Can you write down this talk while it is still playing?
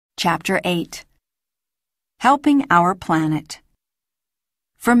Chapter 8. Helping Our Planet.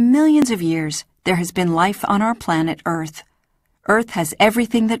 For millions of years, there has been life on our planet Earth. Earth has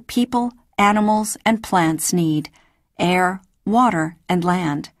everything that people, animals, and plants need: air, water, and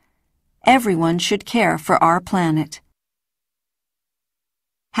land. Everyone should care for our planet.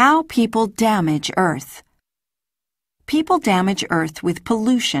 How people damage Earth. People damage Earth with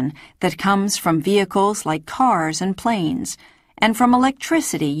pollution that comes from vehicles like cars and planes, and from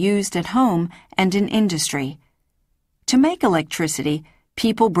electricity used at home and in industry. To make electricity,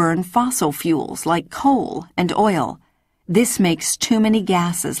 people burn fossil fuels like coal and oil. This makes too many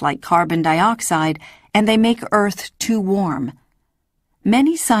gases like carbon dioxide, and they make Earth too warm.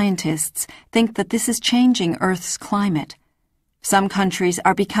 Many scientists think that this is changing Earth's climate. Some countries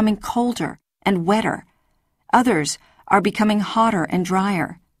are becoming colder and wetter. Others are becoming hotter and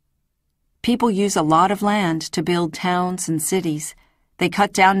drier. People use a lot of land to build towns and cities. They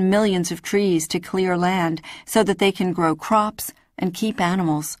cut down millions of trees to clear land so that they can grow crops and keep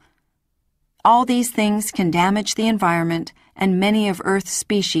animals. All these things can damage the environment and many of Earth's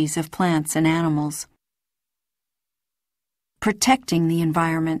species of plants and animals. Protecting the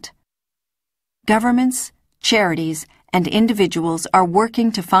environment. Governments, charities, and individuals are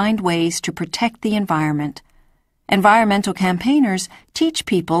working to find ways to protect the environment. Environmental campaigners teach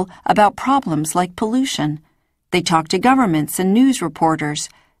people about problems like pollution. They talk to governments and news reporters.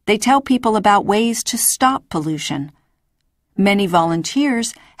 They tell people about ways to stop pollution. Many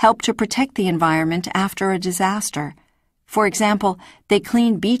volunteers help to protect the environment after a disaster. For example, they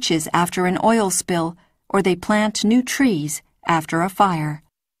clean beaches after an oil spill, or they plant new trees after a fire.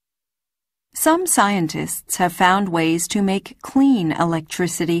 Some scientists have found ways to make clean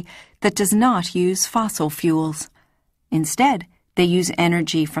electricity that does not use fossil fuels. Instead, they use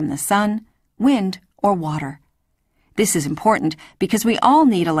energy from the sun, wind, or water. This is important because we all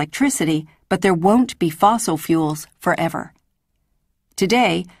need electricity, but there won't be fossil fuels forever.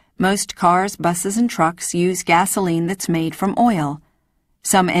 Today, most cars, buses, and trucks use gasoline that's made from oil.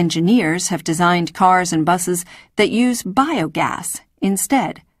 Some engineers have designed cars and buses that use biogas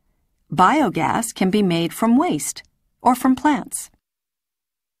instead. Biogas can be made from waste or from plants.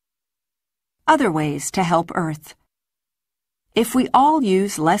 Other ways to help Earth. If we all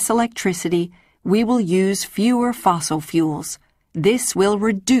use less electricity, we will use fewer fossil fuels. This will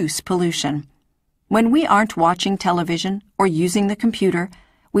reduce pollution. When we aren't watching television or using the computer,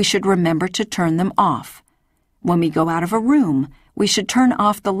 we should remember to turn them off. When we go out of a room, we should turn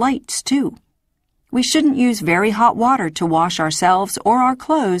off the lights too. We shouldn't use very hot water to wash ourselves or our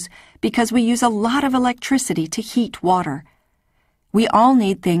clothes because we use a lot of electricity to heat water. We all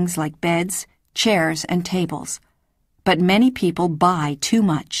need things like beds, chairs, and tables. But many people buy too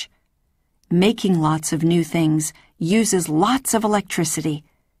much. Making lots of new things uses lots of electricity.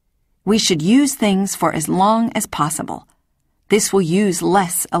 We should use things for as long as possible. This will use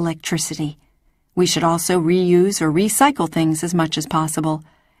less electricity. We should also reuse or recycle things as much as possible.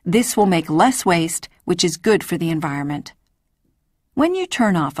 This will make less waste, which is good for the environment. When you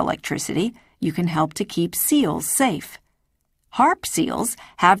turn off electricity, you can help to keep seals safe. Harp seals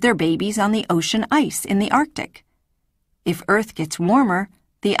have their babies on the ocean ice in the Arctic. If Earth gets warmer,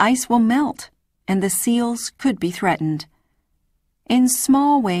 the ice will melt, and the seals could be threatened. In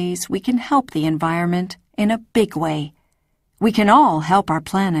small ways, we can help the environment in a big way. We can all help our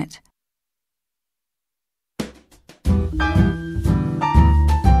planet.